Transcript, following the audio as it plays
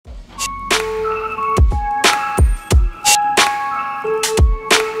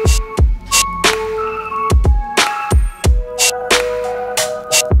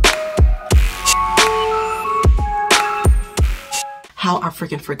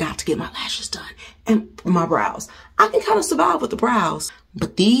freaking forgot to get my lashes done and my brows. I can kind of survive with the brows,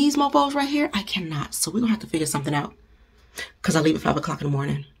 but these mofos right here, I cannot. So we're gonna have to figure something out because I leave at 5 o'clock in the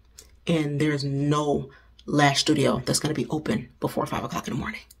morning and there's no lash studio that's gonna be open before 5 o'clock in the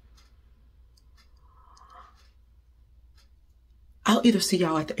morning. I'll either see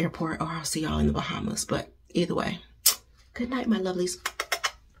y'all at the airport or I'll see y'all in the Bahamas, but either way, good night, my lovelies.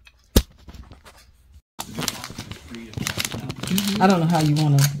 I don't know how you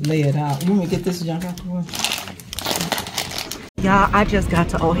want to lay it out. You want me to get this junk out the way? Y'all, I just got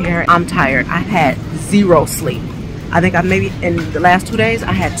to O'Hare. I'm tired. I've had 0 sleep. I think maybe in the last 2 days,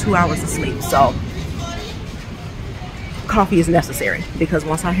 I had 2 hours of sleep. So coffee is necessary because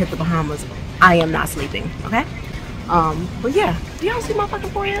once I hit the Bahamas, I am not sleeping, okay? But yeah, do y'all see my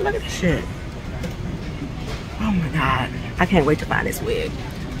fucking forehead? Look at this shit. Oh my God. I can't wait to find this wig.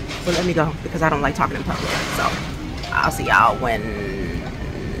 But let me go because I don't like talking in public. So I'll see y'all when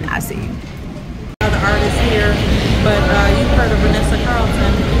I see you. Other artists here, but you've heard of Vanessa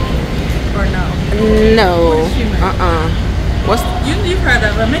Carlton or no? No. What's you've heard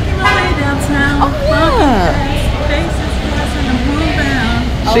of her? Making my way downtown. Oh yeah. Faces passing and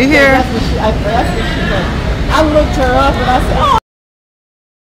moving. She here? That's what she did. I looked her up and I said, oh.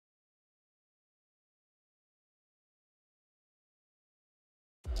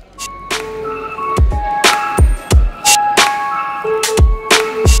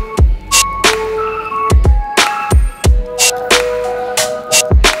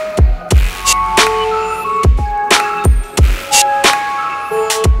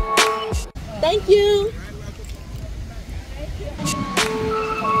 Thank you.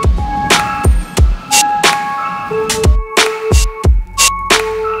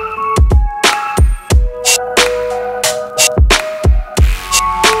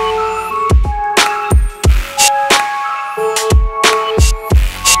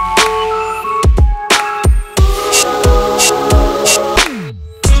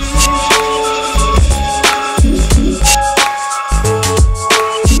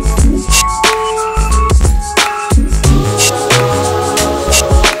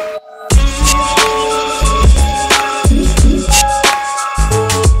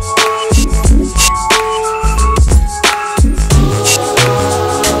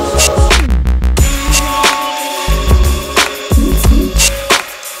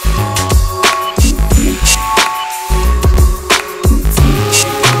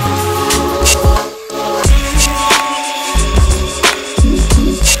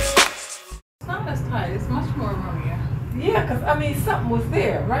 Yeah, because I mean, something was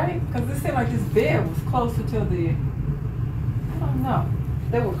there, right? Because it seemed like this bed was closer to the, I don't know,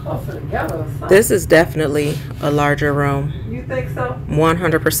 they were closer together or something. This is definitely a larger room. You think so?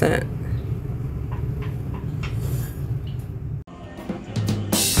 100%.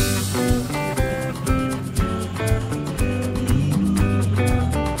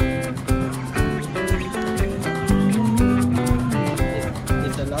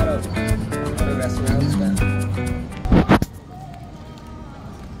 There's a lot of other restaurants that.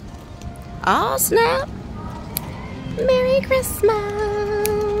 Oh snap! Merry Christmas!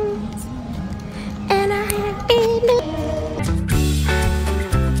 And I have a new.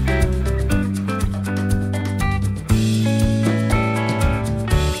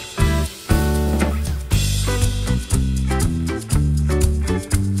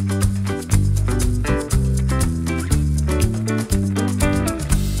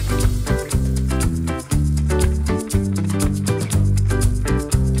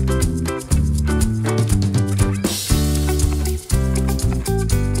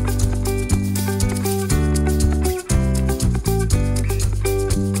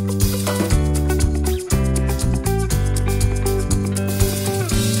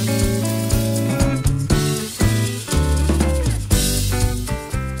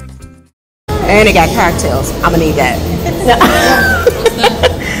 And they got cocktails. I'm gonna need that.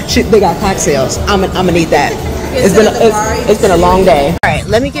 They got cocktails. I'm gonna need that. It's been a long day. All right,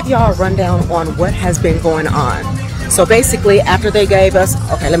 let me give y'all a rundown on what has been going on. So basically, after they gave us,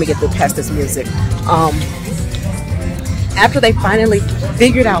 okay, let me get past this music. After they finally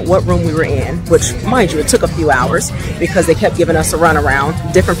figured out what room we were in, which, mind you, it took a few hours because they kept giving us a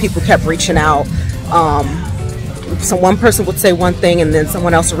runaround. Different people kept reaching out. So one person would say one thing and then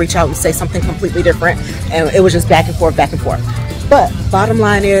someone else would reach out and say something completely different, and it was just back and forth, back and forth. But bottom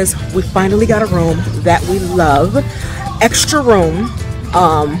line is we finally got a room that we love, extra room,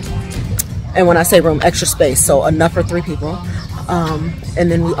 and when I say room, extra space, so enough for 3 people, and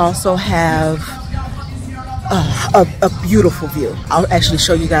then we also have a beautiful view. I'll actually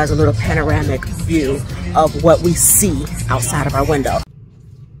show you guys a little panoramic view of what we see outside of our window.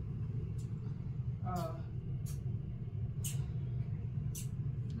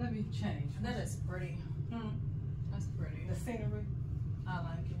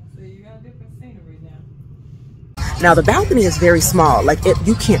 Now the balcony is very small. Like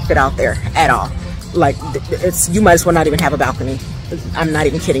you can't fit out there at all. Like you might as well not even have a balcony. I'm not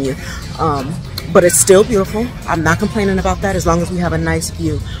even kidding you. But it's still beautiful. I'm not complaining about that as long as we have a nice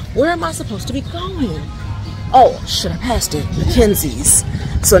view. Where am I supposed to be going? Oh, should I passed it? Mackenzie's.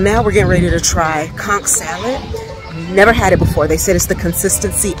 So now we're getting ready to try conch salad. Never had it before. They said it's the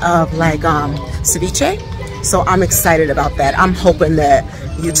consistency of like ceviche. So I'm excited about that. I'm hoping that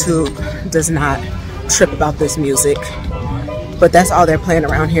YouTube does not trip about this music. But that's all they're playing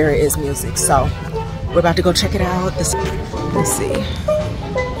around here is music. So we're about to go check it out. Let's see.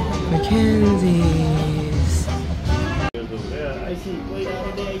 Mackenzie's.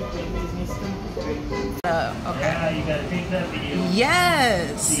 Okay. You gotta take that video.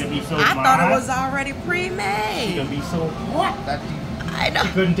 Yes. Be so I mad. thought it was already pre-made. You're gonna be so hot that I know. you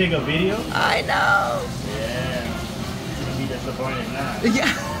couldn't take a video. I know. Yeah. You're gonna be disappointed now.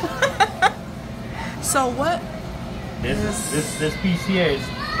 Yeah. So what? This piece here is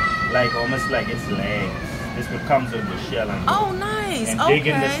like almost like its legs. This what comes with the shell and Oh, nice. and Okay. dig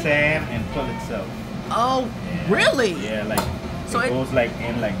in the sand and pull itself. Oh, Yeah. really? Yeah, like So it it- goes like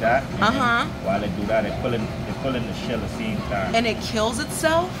in like that. And then Uh-huh. while it do that, it pulling the shell at the same time. And it kills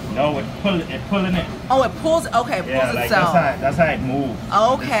itself? No, it pulling it. Oh, it pulls. Okay, it pulls Yeah, like itself. that's how it moves.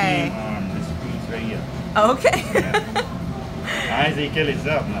 Okay. This piece right here. Okay. I ain't say kill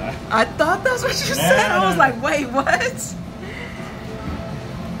itself, man. I thought that's what you said. I was like, wait, what?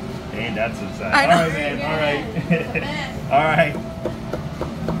 Ain't that some side. I know. All right, man. All right. All right.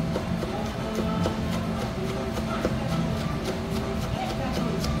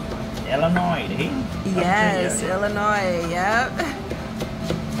 Illinois, eh? Yes, Yeah. Illinois. Yep.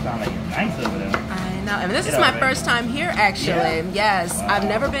 Sound like it's nice over there. I know. And this is Get my out, first time here, actually. Yeah? Yes. Wow. I've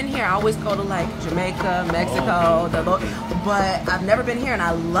never been here. I always go to like Jamaica, Mexico, okay. but I've never been here, and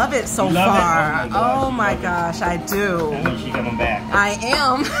I love it so You love it? far. Oh my gosh, I do. And when she coming back? I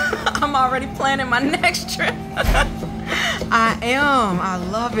am. I'm already planning my next trip. I am. I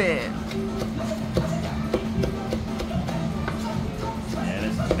love it. Yeah,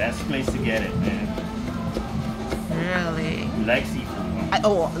 this is the best place to get it, man. Really? You like seafood, huh?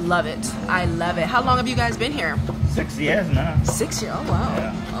 Oh, love it. I love it. How long have you guys been here? 6 years now. 6 years. Oh, wow.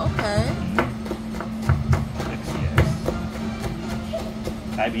 Yeah. Okay. 6 years.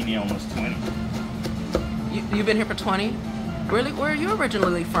 I've been here almost 20. You've been here for 20? Really? Where are you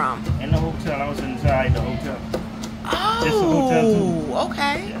originally from? In the hotel, I was inside the hotel. Oh, This is a hotel too.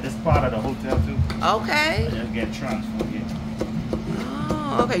 Okay. Yeah, this part of the hotel too. Okay. I just get transferred here.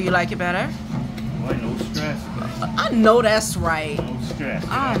 Oh, okay. You like it better? Boy, no stress. I know that's right. No stress.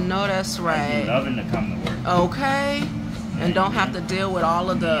 I know that's I'm right. loving to come to work. Okay. And don't have to deal with all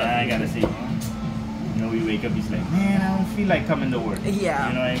of the... Yeah, I gotta say, you know, we wake up, he's like, man, I don't feel like coming to work. Yeah.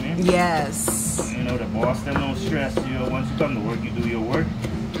 You know what I mean? Yes. You know, the boss, them don't stress you. Once you come to work, you do your work.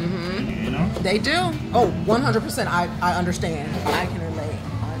 Mm-hmm. You know? They do. Oh, 100%. I understand. I can relate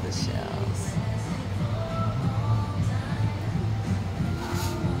on the shells.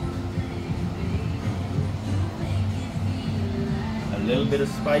 A little bit of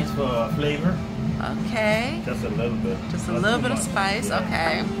spice for flavor. Okay. Just a little bit. Just a Not little too bit of much. spice. Yeah.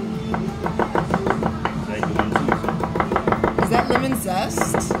 Okay. Like doing too, so. Is that lemon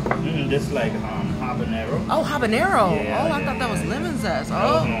zest? This like habanero. Oh, habanero. Yeah, Oh, I thought that was yeah. lemon zest. No,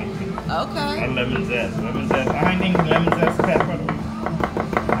 Oh, no. okay. Not lemon zest. Lemon zest. I ain't think lemon zest pepper though.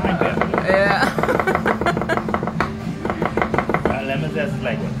 I ain't pepper. Yeah. Lemon zest is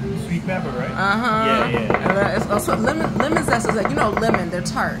like what? Sweet pepper, right? Uh-huh. Yeah. It's also lemon zest is like, you know, lemon, they're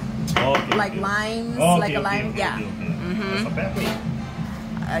tart. Okay. Like okay. limes, Okay, like a okay, lime. okay, Yeah. okay, okay. Mhm. That's a pepper.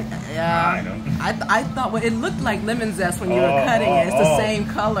 Yeah. I know. I thought, well, it looked like lemon zest when you were cutting it. It's the same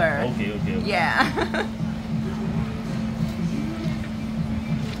color. Okay. Yeah.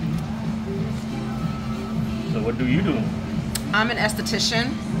 So what do you do? I'm an esthetician.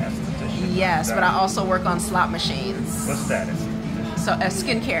 Esthetician. Yes, but I also work on slot machines. What's that? Esthetician? So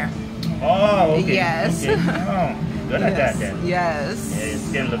skincare. Oh, okay. Yes. Okay. Oh, good at that then. Yes. Yeah, your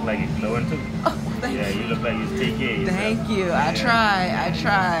skin look like it's glowing too. Oh, thank Yeah, you. you look like you take care of yourself. Thank you. Yeah. I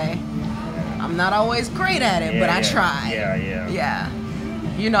try. I'm not always great at it, but I try. Yeah. Yeah.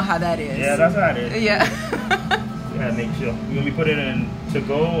 You know how that is. Yeah, that's how it is. Yeah. You gotta make sure. You want me to put it in to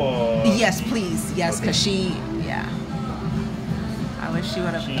go or? Yes, please. Yes, Okay. because yeah. I wish she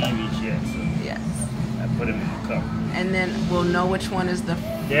would have. She ain't reached yet, so Yes. I put it in the cup. And then we'll know which one is the fruit.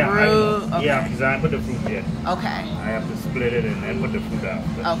 Yeah, Okay. yeah, because I put the fruit yet. Okay. I have to split it and then put the fruit out.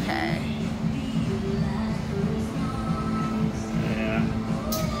 But, Okay. yeah.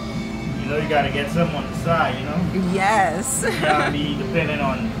 You know, you gotta get some on the side, you know? Yes. You gotta be dependent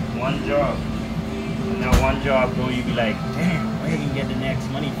on one job. Now one job though, you be like, damn, where you can get the next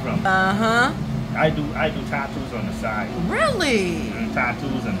money from? I do tattoos on the side. Really? And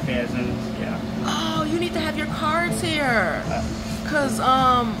tattoos and peasants, yeah. Oh, you need to have your cards here. Cause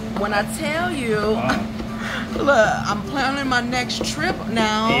when I tell you, look, I'm planning my next trip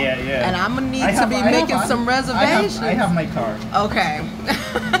now. Yeah, yeah. And I'm gonna need to be making some reservations. I have my card. Okay.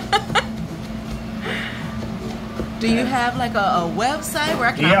 Do you have like a website where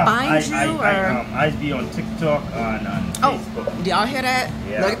I can find you? I be on TikTok and on Facebook. Do y'all hear that?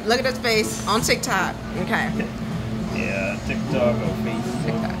 Yeah. Look at his face on TikTok. Okay. Yeah, TikTok or Facebook.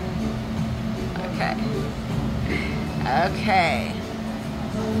 TikTok. Okay. Okay.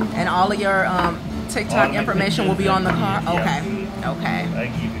 And all of your TikTok information will be on the card? Okay. Yeah. Okay. I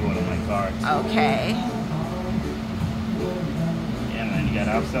give you one of my cards. Okay. Yeah, man, you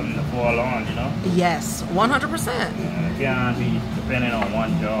gotta have something to fall on, you know? Yes, 100%. It can't be depending on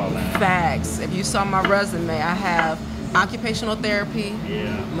one job, man. Facts. If you saw my resume, I have occupational therapy,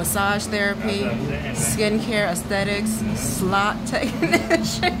 massage therapy, skincare, aesthetics, slot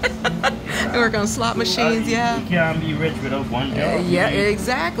technician. I work on slot machines, You can't be rich without one job. Yeah,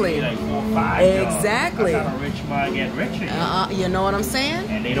 exactly. You need like 4 or 5 exactly. jobs. That's how a rich man get richer. You know what I'm saying?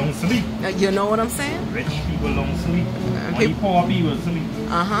 And they don't sleep. You know what I'm saying? Rich people don't sleep. Only poor people sleep.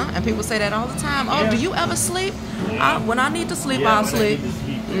 And people say that all the time. Oh, do you ever sleep? Yeah. When I need to sleep, I'll sleep.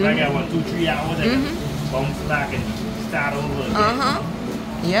 I got 1, 2, 3 hours and bounce back and start over again.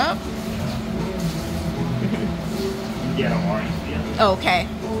 Yep. Get an orange peel. Okay.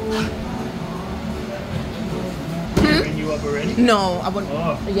 Ring you up already? No, I wouldn't.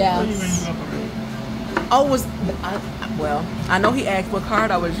 Oh, yeah. Ring you up already? Oh, well, I know he asked what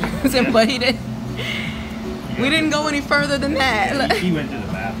card I was using, but he didn't. We didn't go any further than that. Yeah, he went to the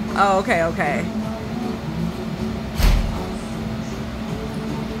bathroom. Oh, okay, okay.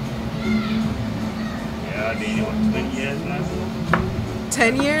 Yeah, I've been here, what, 20 years now?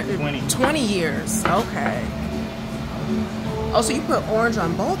 10 years? 20. 20 years. Okay. Oh, so you put orange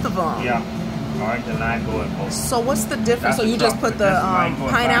on both of them? Yeah. Orange and mango and both. So what's the difference? That's so you just put the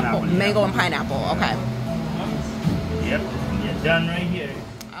pineapple, yeah. mango and pineapple. Okay. Yep. You're done right here.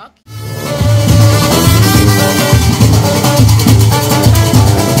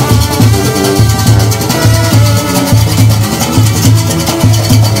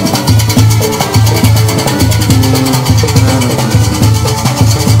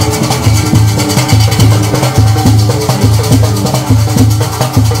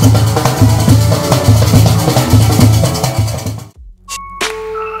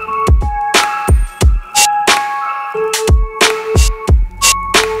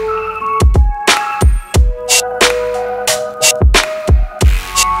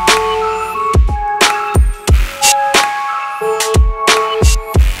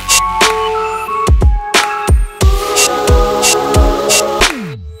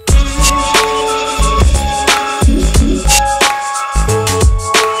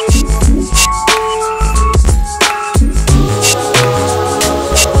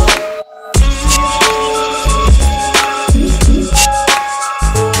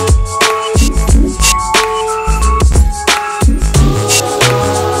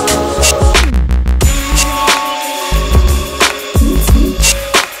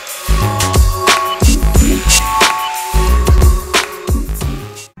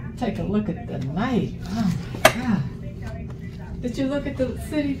 Did you look at the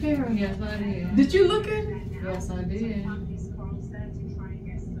city fair? Yes, I did. Did you look at it? Yes, I did.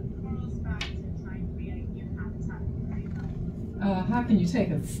 How can you take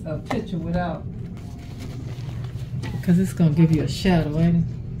a picture without? Because it's going to give you a shadow, ain't it?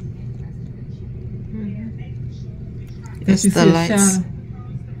 It's the lights.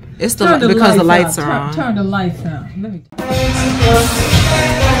 It's the lights because the lights are on. Turn the lights on. Let me.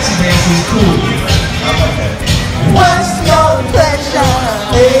 What's your pleasure?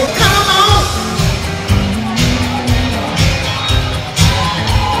 Hey, come on.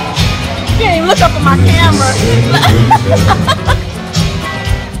 You can't even look up at my camera.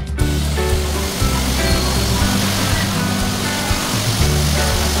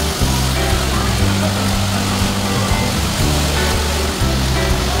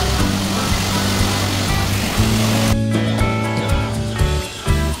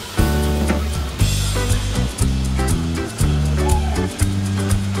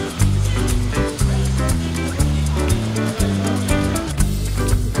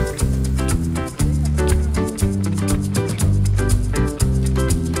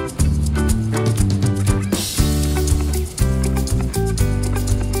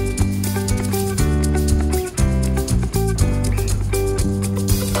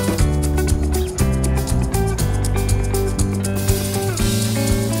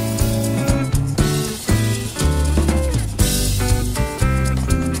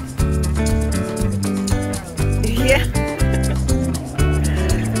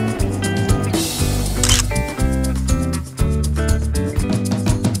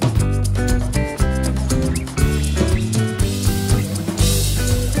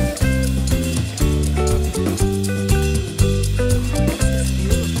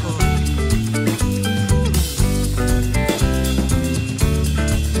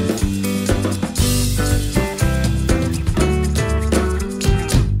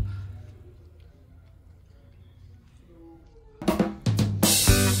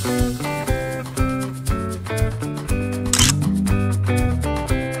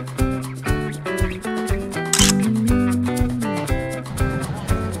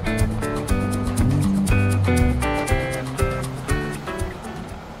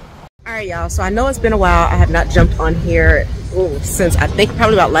 y'all, so I know it's been a while. I have not jumped on here since I think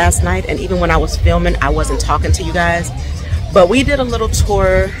probably about last night, and even when I was filming I wasn't talking to you guys. But we did a little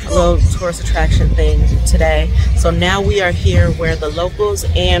tour, a little tourist attraction thing today. So now we are here where the locals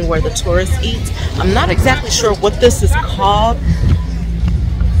and where the tourists eat. I'm not exactly sure what this is called.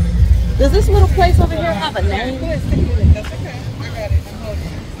 Does this little place over here have a name?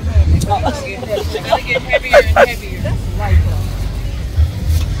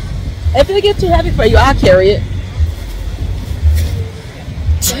 If it gets too heavy for you, I'll carry it.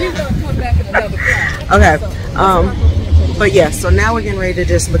 Okay. But yeah, so now we're getting ready to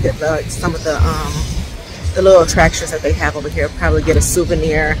just look at some of the little attractions that they have over here. Probably get a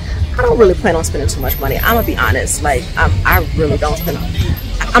souvenir. I don't really plan on spending too much money. I'm gonna be honest. Like I really don't spend.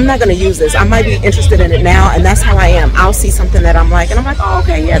 I'm not gonna use this. I might be interested in it now, and that's how I am. I'll see something that I'm like, and I'm like, oh,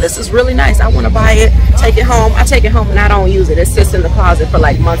 okay, yeah, this is really nice. I want to buy it. Take it home. I take it home and I don't use it. It sits in the closet for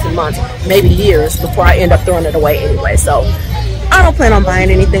like months and months, maybe years, before I end up throwing it away anyway. So I don't plan on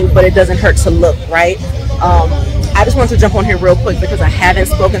buying anything, but it doesn't hurt to look, right? I just wanted to jump on here real quick because I haven't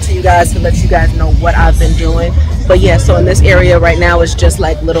spoken to you guys to let you guys know what I've been doing. But yeah, so in this area right now is just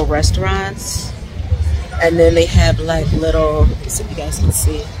like little restaurants, and then they have like little, let's see if you guys can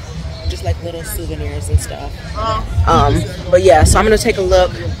see, just like little souvenirs and stuff. But yeah, so I'm gonna take a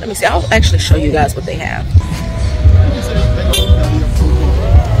look. Let me see. I'll actually show you guys what they have.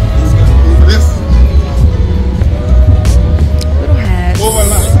 Little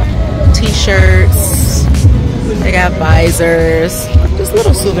hats, t-shirts. They got visors, just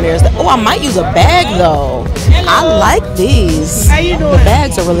little souvenirs. Oh, I might use a bag though. Hello. I like these. How you doing? The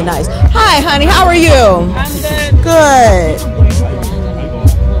bags are really nice. Hi, honey. How are you? I'm good.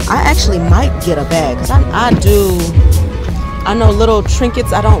 I actually might get a bag because I know little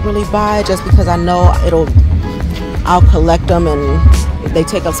trinkets I don't really buy just because I know I'll collect them and they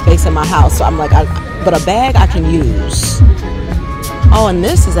take up space in my house. So I'm like, but a bag I can use. Oh, and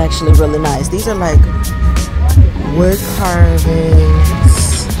this is actually really nice. These are like wood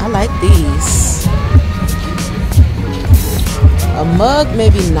carvings. I like these. A mug,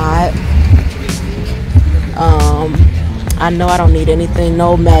 maybe not. I know I don't need anything.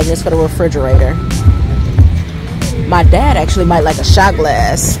 No magnets for the refrigerator. My dad actually might like a shot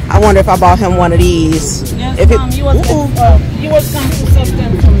glass. I wonder if I bought him one of these. Yes, if you was come to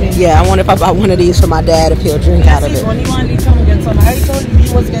something for me. Yeah, I wonder if I bought one of these for my dad, if he'll drink out of it. When you want to come get some, I told you he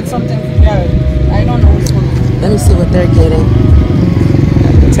was get something for Jared. I don't know which one. Let me see what they're getting.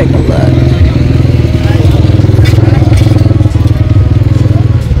 Take a look.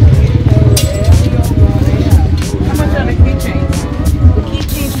 How much are the keychains? The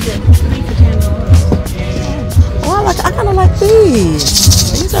keychains you get $3 for $10. Oh, I kind of like these.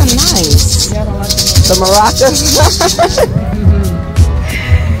 These are nice. Yeah, I don't like them. The maracas.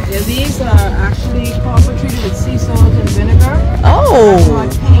 Yeah, these are actually copper treated with sea salt and vinegar. Oh. That's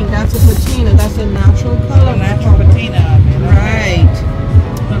like paint. That's a patina. That's a natural color. Natural patina. Right.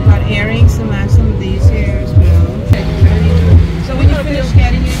 I've got earrings to match some of these here as well. So when you finish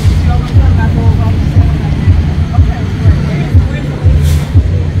getting it, you'll come back over.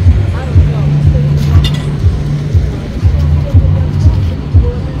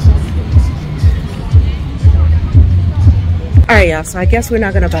 Alright, y'all, so I guess we're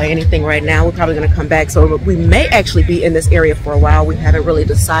not going to buy anything right now. We're probably going to come back. So we may actually be in this area for a while. We haven't really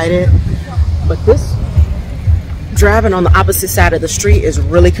decided. But this driving on the opposite side of the street is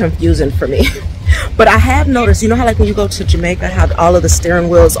really confusing for me. But I have noticed, you know how like when you go to Jamaica, how all of the steering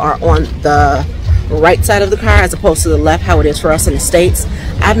wheels are on the right side of the car as opposed to the left, how it is for us in the States.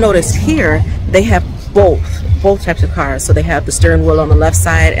 I've noticed here they have both types of cars. So they have the steering wheel on the left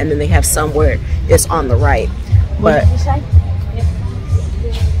side, and then they have some where it's on the right. But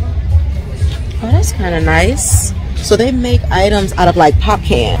oh, that's kind of nice. So they make items out of like pop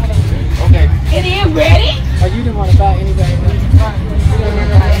can. Okay. It ain't ready? Oh, you didn't want to buy anybody.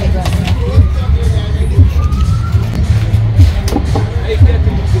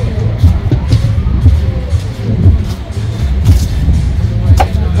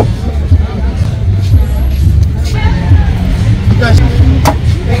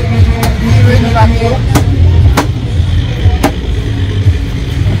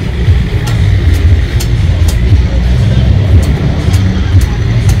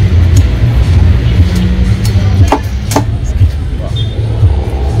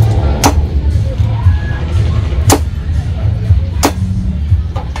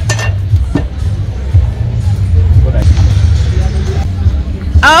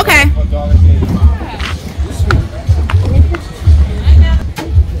 Oh, okay.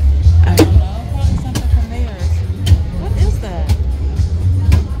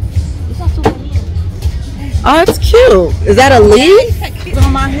 Oh, it's cute. Is that a leaf? It's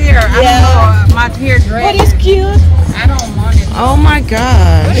on my hair. I don't know. My hair dread. But it's cute. I don't want it. Oh my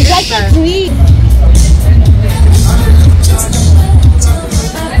gosh. It's like a sweet.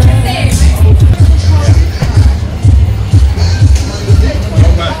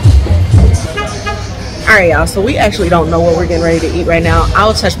 Alright y'all, so we actually don't know what we're getting ready to eat right now.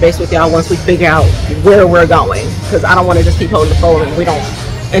 I'll touch base with y'all once we figure out where we're going, because I don't want to just keep holding the phone and we don't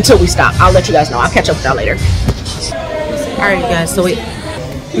until we stop. I'll let you guys know. I'll catch up with y'all later. Alright guys, so they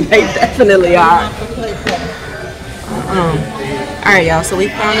definitely are. Alright y'all, so we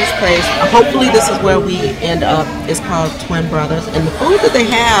found this place. Hopefully this is where we end up. It's called Twin Brothers, and the food that they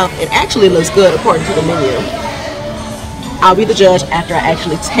have, it actually looks good according to the menu. I'll be the judge after I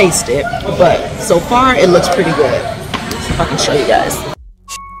actually taste it, but so far it looks pretty good. Let's see if I can show you guys.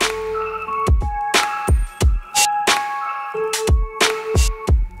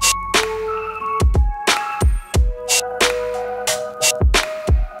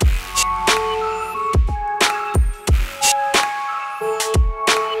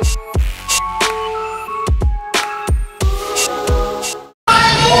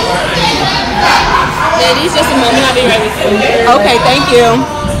 Okay, thank you.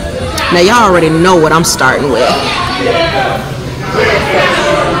 Now y'all already know what I'm starting with.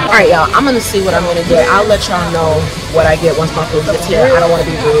 Alright y'all, I'm gonna see what I'm gonna get. I'll let y'all know what I get once my food gets here. I don't want to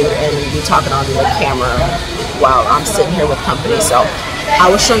be rude and be talking on the camera while I'm sitting here with company. So I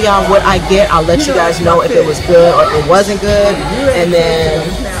will show y'all what I get. I'll let you guys know if it was good or if it wasn't good, and then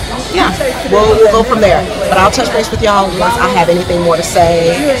yeah, we'll go from there. But I'll touch base with y'all once I have anything more to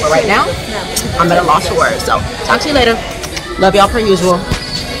say. But right now, I'm at a loss for words. So talk to you later. Love y'all per usual.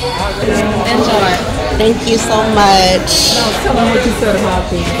 Enjoy. Thank you so much. No, tell them what you said about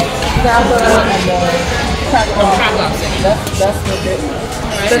the that's what it is.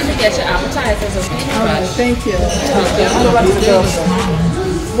 Don't forget your appetizers, okay? Okay, thank you.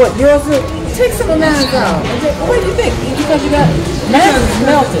 What, yours is? Take some of mine out. What do you think? Because you got mine is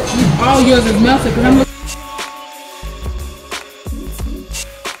melted. All yours is melted. Because I'm looking.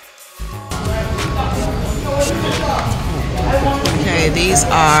 Okay, these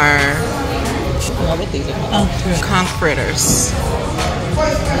are conch fritters.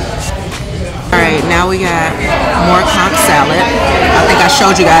 Alright, now we got more conch salad. I think I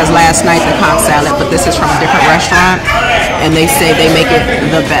showed you guys last night the conch salad, but this is from a different restaurant, and they say they make it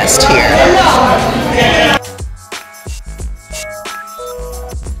the best here.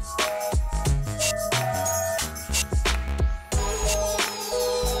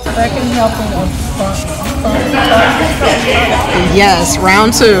 I can help them. Yes,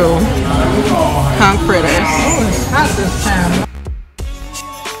 round 2. Conch fritters. Oh, it's hot this time.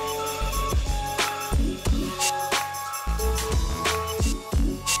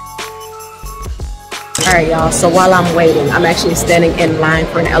 Alright y'all, so while I'm waiting, I'm actually standing in line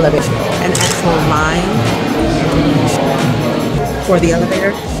for an elevator. An actual line for the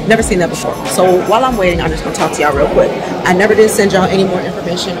elevator. Never seen that before. So while I'm waiting, I'm just going to talk to y'all real quick. I never did send y'all any more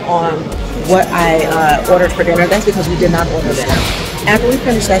information on what I ordered for dinner. That's because we did not order dinner. After we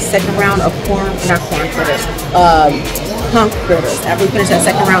finished that second round of conch fritters, after we finished that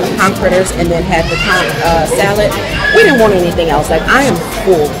second round of conch fritters and then had the conch salad, we didn't want anything else. Like, I am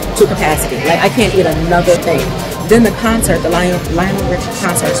full to capacity. Like, I can't eat another thing. Then the concert, the Lionel Richie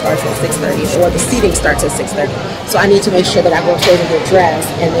concert starts at 6:30, or the seating starts at 6:30. So I need to make sure that I go upstairs and get dressed.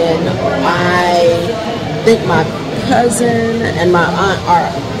 And then I think my cousin and my aunt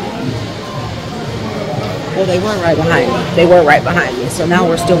are, well, they were right behind me. They were right behind me. So now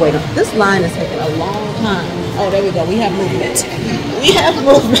we're still waiting. This line is taking a long time. Oh, there we go. We have movement. We have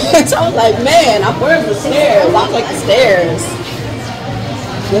movement. I was like, man, where's the stairs? I'll take the stairs.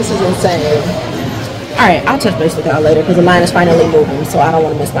 This is insane. All right, I'll touch base with y'all later because the line is finally moving, so I don't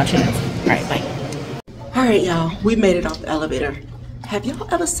want to miss my chance. All right, bye. All right, y'all, we made it off the elevator. Have y'all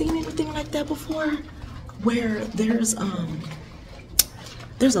ever seen anything like that before, where there's a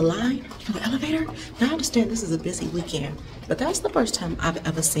line for the elevator? Now I understand this is a busy weekend, but that's the first time I've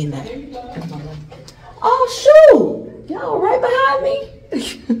ever seen that. Oh shoot, y'all right behind me.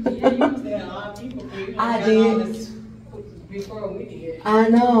 I did. I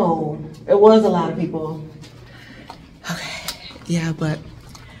know. It was a lot of people. Okay. Yeah, but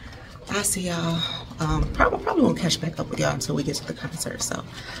I'll see y'all. Probably won't catch back up with y'all until we get to the concert. So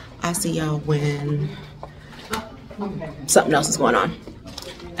I'll see y'all when something else is going on.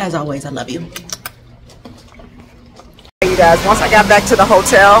 As always, I love you. Hey, you guys, once I got back to the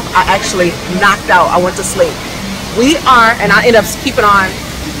hotel, I actually knocked out. I went to sleep. And I ended up keeping on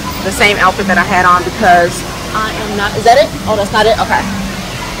the same outfit that I had on because I am not, is that it? Oh, that's not it? Okay.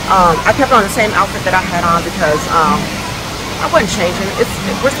 I kept on the same outfit that I had on because I wasn't changing.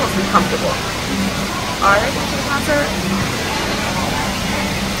 We're supposed to be comfortable. All right, going to the concert.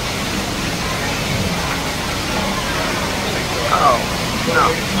 Oh no!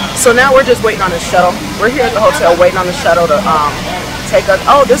 So now we're just waiting on the shuttle. We're here at the hotel waiting on the shuttle to take us.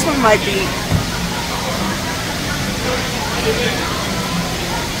 Oh, this one might be.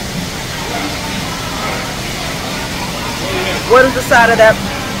 What does the side of that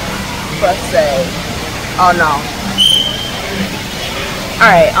bus say? Oh no.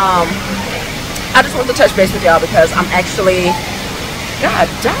 Alright, I just wanted to touch base with y'all because I'm actually, God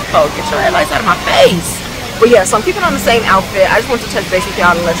dog, get your headlights out of my face. But yeah, so I'm keeping on the same outfit. I just wanted to touch base with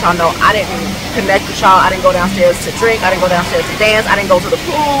y'all and let y'all know I didn't connect with y'all. I didn't go downstairs to drink. I didn't go downstairs to dance. I didn't go to the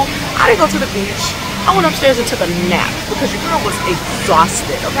pool. I didn't go to the beach. I went upstairs and took a nap because your girl was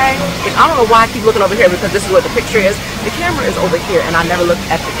exhausted, okay? And I don't know why I keep looking over here because this is what the picture is. The camera is over here and I never look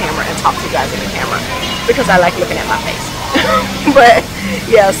at the camera and talk to you guys in the camera because I like looking at my face. But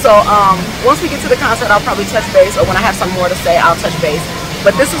yeah, so once we get to the concert, I'll probably touch base, or when I have some more to say, I'll touch base.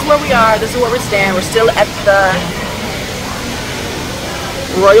 But this is where we are. This is where we stand. We're still at the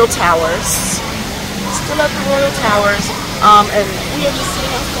Royal Towers. Still at the Royal Towers. And we are just sitting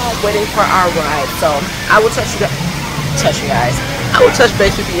outside waiting for our ride. So I will touch you guys. I will touch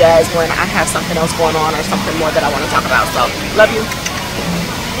base with you guys when I have something else going on or something more that I want to talk about. So love you.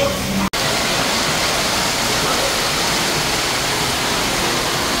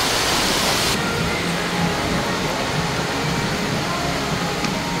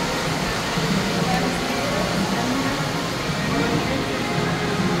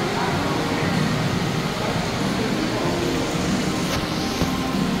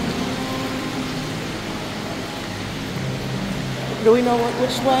 Do we know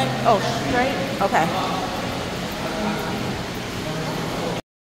which way? Oh, straight? Okay.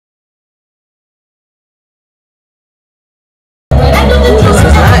 Ooh, this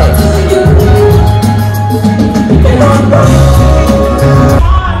is nice.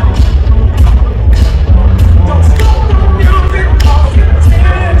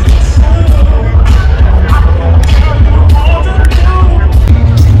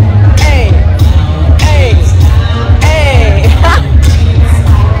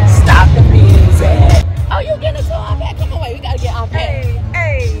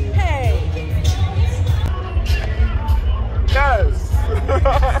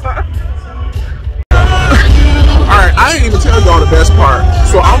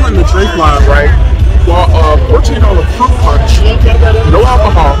 Drink line, right? Well, $14 fruit punch, no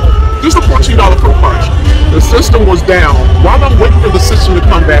alcohol, just a $14 fruit punch. The system was down. While I'm waiting for the system to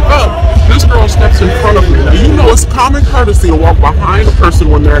come back up, this girl steps in front of me. Now, you know it's common courtesy to walk behind a person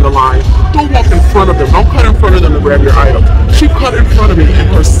when they're in the line. Don't walk in front of them. Don't cut in front of them to grab your item. She cut in front of me in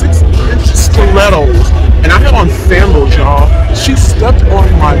her 6-inch stilettos, and I had on sandals, y'all. She stepped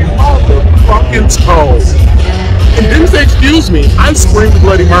on my motherfucking toes. And didn't say excuse me. I screamed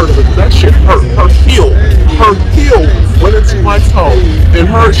bloody murder because that shit hurt. Her heel went into my toe,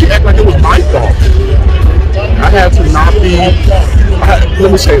 and she acted like it was my fault. I had to not be.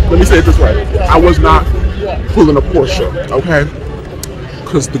 Let me say it this way. I was not pulling a Porsche, okay?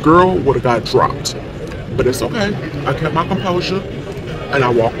 Because the girl would have got dropped. But it's okay. I kept my composure and I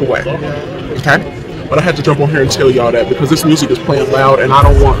walked away. Okay? But I had to jump on here and tell y'all that because this music is playing loud and I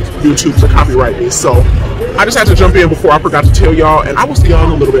don't want YouTube to copyright me. So I just had to jump in before I forgot to tell y'all, and I will see y'all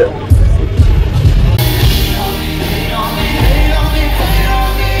in a little bit.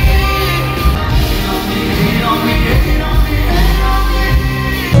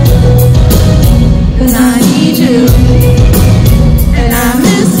 Cause I need you and I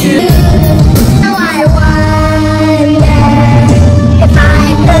miss you. Now I wonder if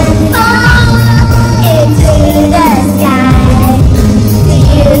I could fall into the sky. Do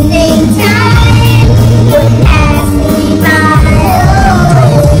you think time would pass me by?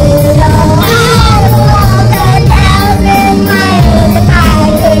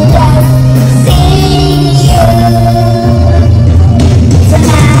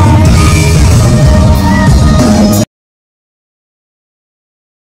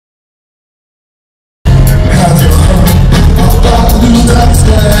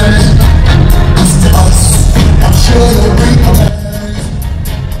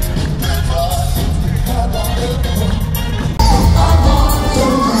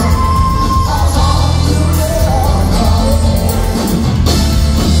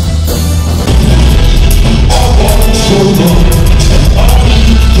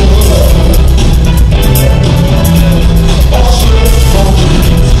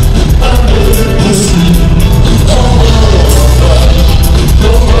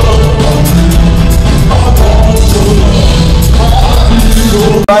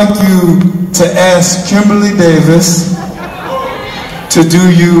 like you to ask Kimberly Davis to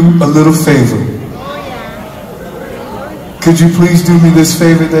do you a little favor. Could you please do me this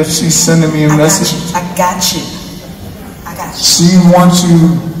favor that she's sending me a message? I got you. I got you. She wants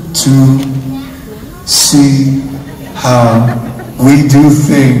you to see how we do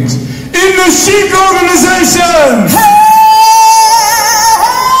things in the CHIC organization. Hey!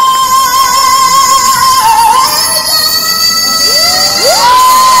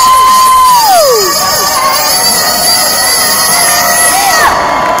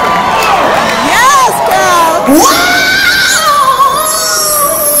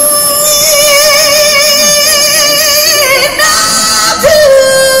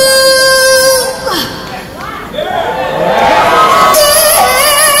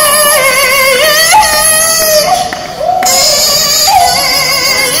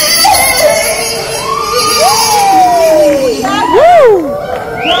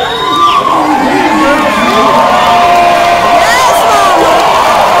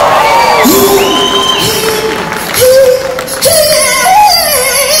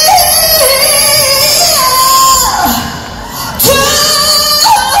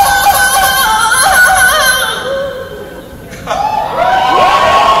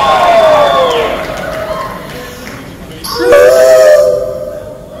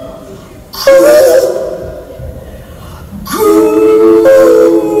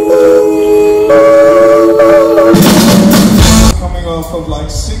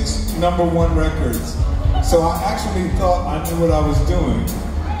 #1 records. So I actually thought I knew what I was doing.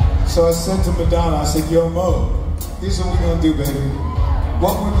 So I said to Madonna, I said, yo Mo, here's what we're gonna do, baby.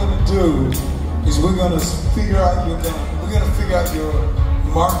 What we're gonna do is we're gonna figure out your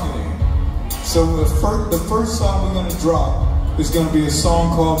marketing. So the first song we're gonna drop is gonna be a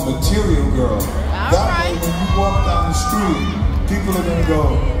song called Material Girl. That way when you walk down the street, people are gonna go,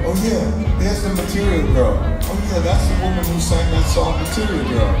 oh yeah, there's the Material Girl. Oh yeah, that's the woman who sang that song, Material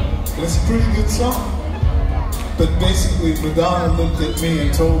Girl. And it's a pretty good song. But basically, Madonna looked at me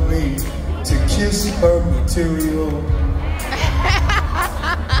and told me to kiss her material.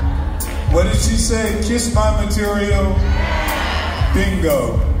 What did she say? Kiss my material.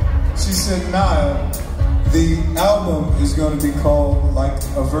 Bingo. She said, Nile, the album is going to be called Like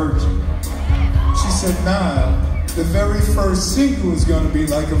a Virgin. She said, Nile, the very first single is going to be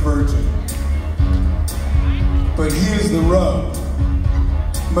Like a Virgin. But here's the rub.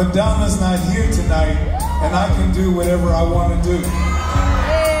 Madonna's not here tonight, and I can do whatever I want to do.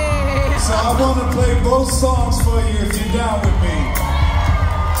 So I want to play both songs for you if you're down with me.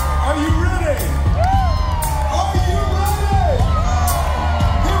 Are you ready? Are you ready?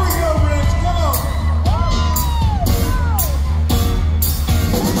 Here we go, Rich. Come on.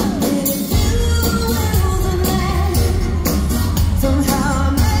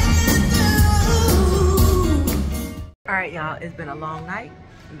 All right, y'all, it's been a long night.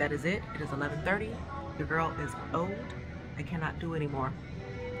 And that is it. It is 11:30. Your girl is old. I cannot do anymore.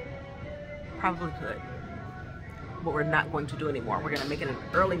 Probably could, but we're not going to do anymore. We're going to make it an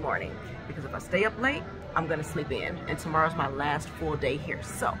early morning because if I stay up late, I'm going to sleep in. And tomorrow's my last full day here.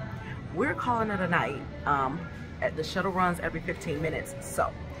 So we're calling it a night. The shuttle runs every 15 minutes.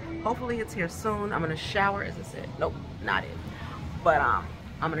 So hopefully it's here soon. I'm going to shower. Is this it? Nope, not it. But I'm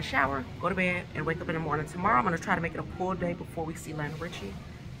going to shower, go to bed, and wake up in the morning. Tomorrow I'm going to try to make it a full day before we see Lionel Richie.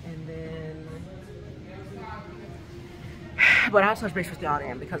 And then, but I'll touch base with y'all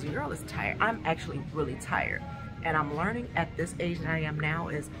then because your girl is tired. I'm actually really tired. And I'm learning at this age that I am now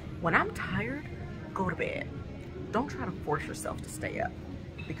is when I'm tired, go to bed. Don't try to force yourself to stay up.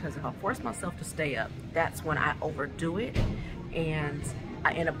 Because if I force myself to stay up, that's when I overdo it. And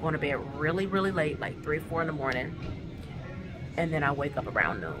I end up going to bed really, really late, like 3 or 4 in the morning. And then I wake up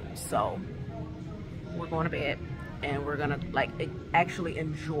around noon. So we're going to bed. And we're gonna like actually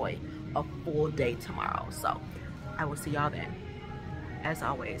enjoy a full day tomorrow. So I will see y'all then. As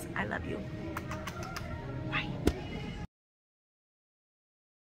always, I love you.